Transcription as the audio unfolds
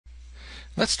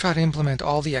Let's try to implement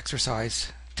all the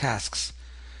exercise tasks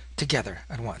together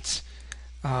at once.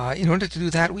 In order to do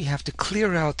that, we have to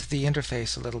clear out the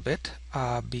interface a little bit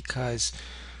because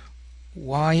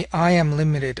why I am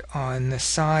limited on the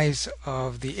size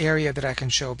of the area that I can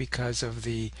show because of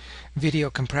the video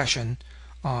compression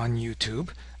on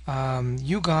YouTube.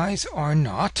 You guys are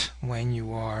not. When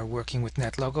you are working with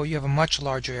Netlogo, you have a much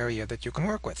larger area that you can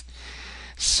work with.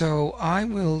 So I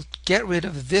will get rid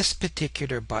of this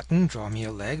particular button, draw me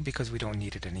a leg, because we don't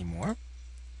need it anymore.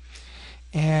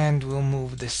 And we'll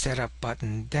move the setup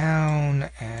button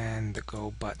down and the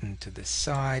go button to the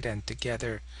side, and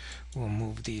together we'll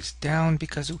move these down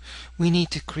because we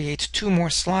need to create two more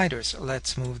sliders.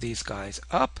 Let's move these guys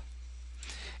up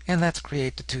and let's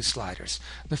create the two sliders.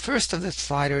 The first of the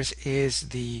sliders is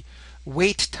the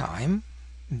wait time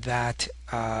that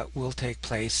will take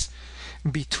place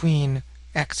between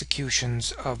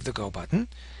executions of the go button,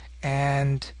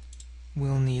 and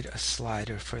we'll need a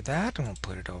slider for that, and we'll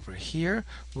put it over here.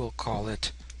 We'll call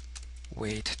it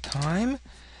wait time,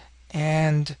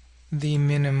 and the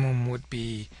minimum would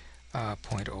be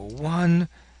 0.01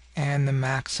 and the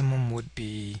maximum would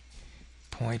be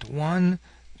 0.1,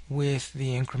 with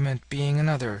the increment being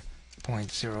another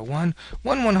 0.01,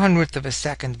 1/100th of a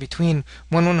second, between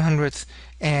 1/100th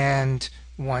and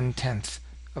 1/10th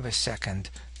of a second.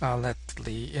 Let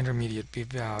the intermediate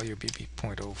value be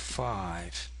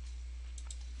 0.05.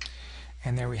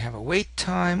 And there we have a wait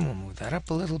time. We'll move that up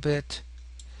a little bit.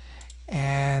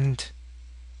 And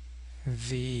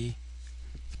the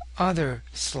other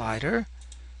slider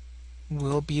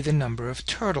will be the number of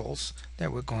turtles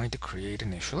that we're going to create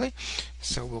initially.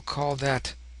 So we'll call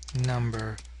that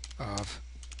number of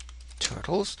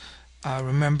turtles.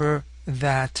 Remember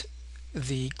that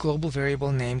the global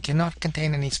variable name cannot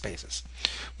contain any spaces.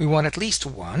 We want at least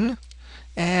one,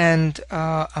 and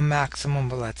a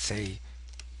maximum of, let's say,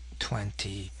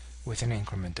 20 with an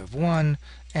increment of 1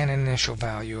 and an initial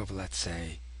value of, let's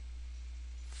say,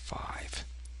 5.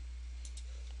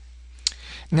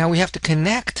 Now we have to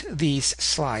connect these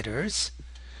sliders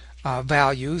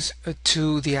values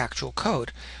to the actual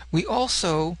code. We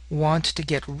also want to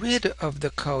get rid of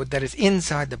the code that is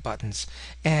inside the buttons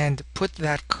and put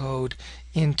that code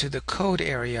into the code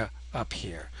area up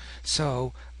here.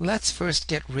 So let's first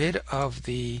get rid of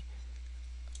the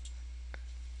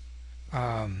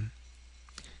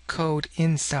code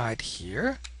inside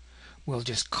here. We'll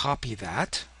just copy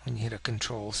that when you hit a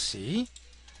Control C,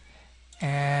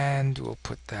 and we'll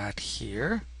put that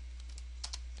here.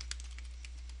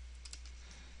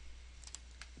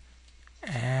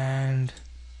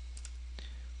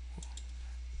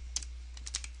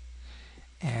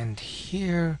 And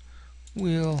here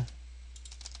we'll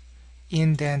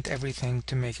indent everything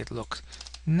to make it look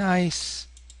nice.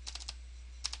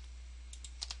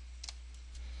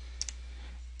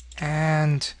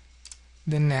 And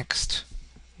the next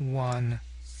one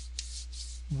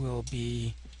will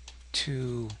be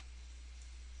to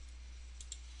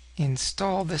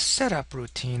install the setup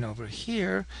routine over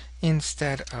here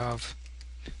instead of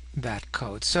that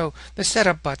code. So the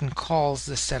setup button calls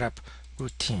the setup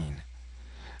routine.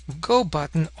 Go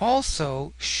button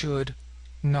also should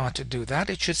not do that.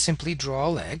 It should simply draw a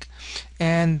leg,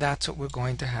 and that's what we're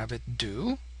going to have it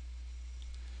do.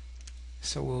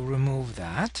 So we'll remove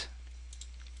that.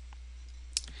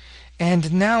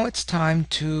 And now it's time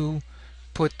to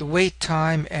put the wait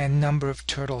time and number of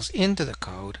turtles into the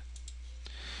code.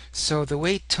 So the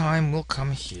wait time will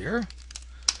come here.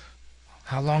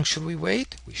 How long should we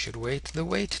wait? We should wait the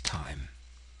wait time.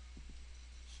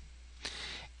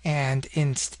 And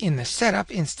in the setup,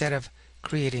 instead of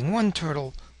creating one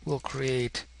turtle, we'll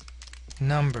create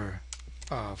number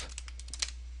of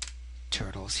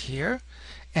turtles here.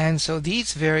 And so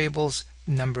these variables,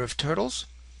 number of turtles,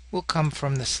 will come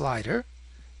from the slider,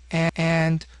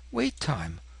 and wait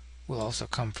time will also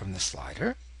come from the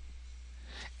slider,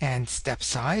 and step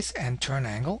size and turn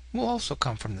angle will also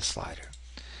come from the slider.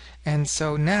 And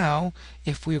so now,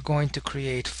 if we're going to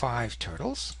create 5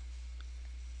 turtles,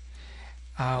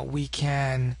 we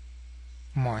can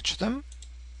march them,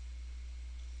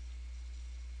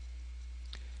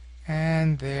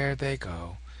 and there they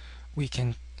go. We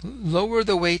can lower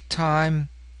the wait time,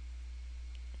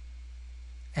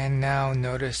 and now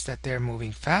notice that they're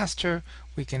moving faster.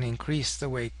 We can increase the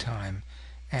wait time,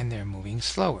 and they're moving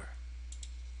slower.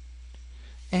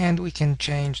 And we can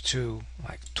change to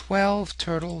like 12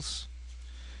 turtles,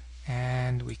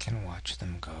 and we can watch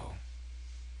them go.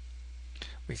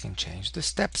 We can change the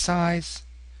step size,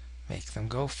 make them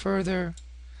go further.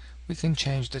 We can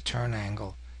change the turn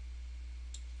angle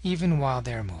even while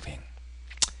they're moving.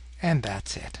 And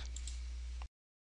that's it.